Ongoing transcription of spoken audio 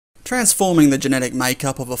Transforming the genetic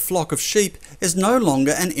makeup of a flock of sheep is no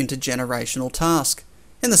longer an intergenerational task.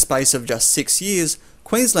 In the space of just 6 years,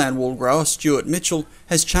 Queensland wool grower Stuart Mitchell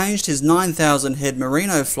has changed his 9,000 head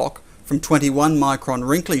merino flock from 21 micron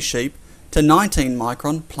wrinkly sheep to 19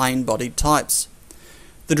 micron plain-bodied types.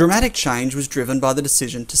 The dramatic change was driven by the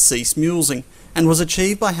decision to cease mulesing and was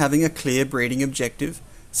achieved by having a clear breeding objective,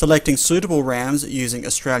 selecting suitable rams using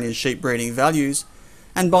Australian sheep breeding values,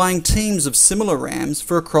 and buying teams of similar rams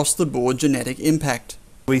for across-the-board genetic impact.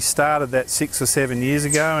 We started that 6 or 7 years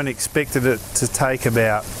ago and expected it to take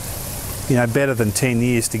about, better than 10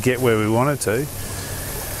 years to get where we wanted to.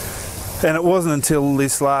 And it wasn't until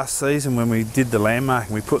this last season when we did the landmark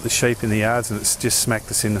and we put the sheep in the yards and it's just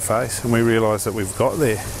smacked us in the face and we realised that we've got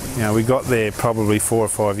there. We got there probably 4 or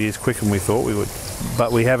 5 years quicker than we thought we would.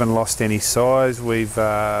 But we haven't lost any size. We've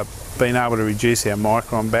been able to reduce our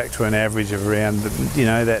micron back to an average of around,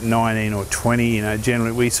 that 19 or 20.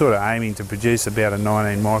 Generally we're sort of aiming to produce about a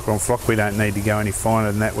 19 micron flock. We don't need to go any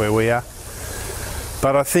finer than that where we are.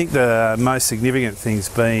 But I think the most significant thing's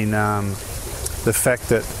been the fact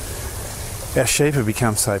that our sheep have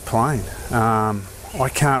become so plain. I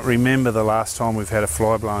can't remember the last time we've had a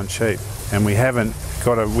fly-blown sheep, and we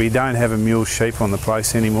don't have a mule sheep on the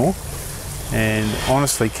place anymore. And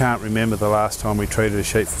honestly can't remember the last time we treated a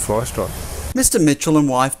sheep for fly strike. Mr Mitchell and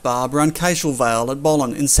wife Barb run Cashel Vale at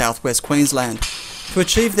Bollen in southwest Queensland. To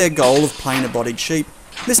achieve their goal of plainer-bodied sheep,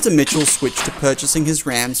 Mr Mitchell switched to purchasing his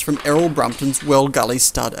rams from Errol Brumpton's Well Gully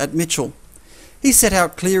stud at Mitchell. He set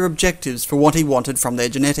out clear objectives for what he wanted from their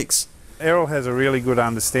genetics. Errol has a really good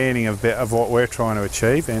understanding of what we're trying to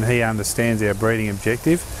achieve, and he understands our breeding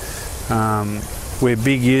objective. We're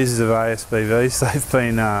big users of ASBVs. They've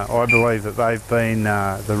been, I believe that they've been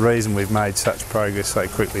the reason we've made such progress so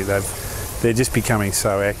quickly. They're just becoming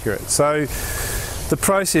so accurate. So the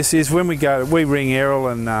process is when we ring Errol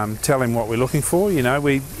and tell him what we're looking for. We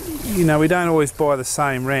don't always buy the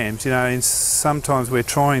same rams. And sometimes we're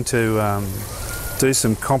trying to do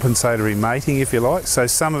some compensatory mating, if you like. So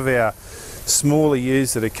some of our smaller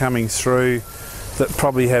ewes that are coming through that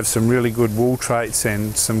probably have some really good wool traits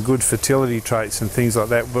and some good fertility traits and things like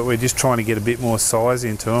that, but we're just trying to get a bit more size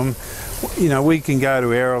into them. We can go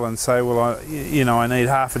to Errol and say, well, I need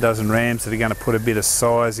half a dozen rams that are going to put a bit of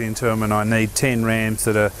size into them, and I need 10 rams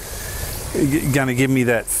that are going to give me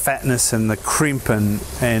that fatness and the crimp and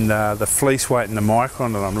the fleece weight and the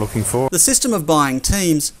micron that I'm looking for. The system of buying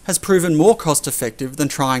teams has proven more cost effective than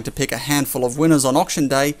trying to pick a handful of winners on auction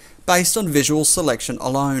day based on visual selection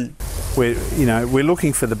alone. We're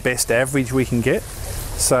looking for the best average we can get.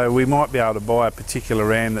 So we might be able to buy a particular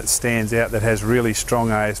ram that stands out, that has really strong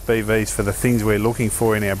ASBVs for the things we're looking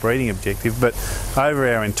for in our breeding objective, but over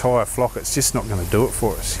our entire flock it's just not going to do it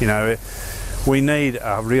for us. We need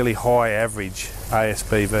a really high average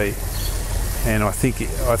ASBV, and I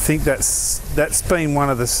think that's been one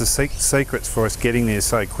of the secrets for us getting there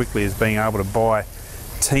so quickly, is being able to buy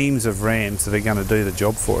teams of rams that are going to do the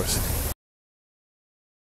job for us.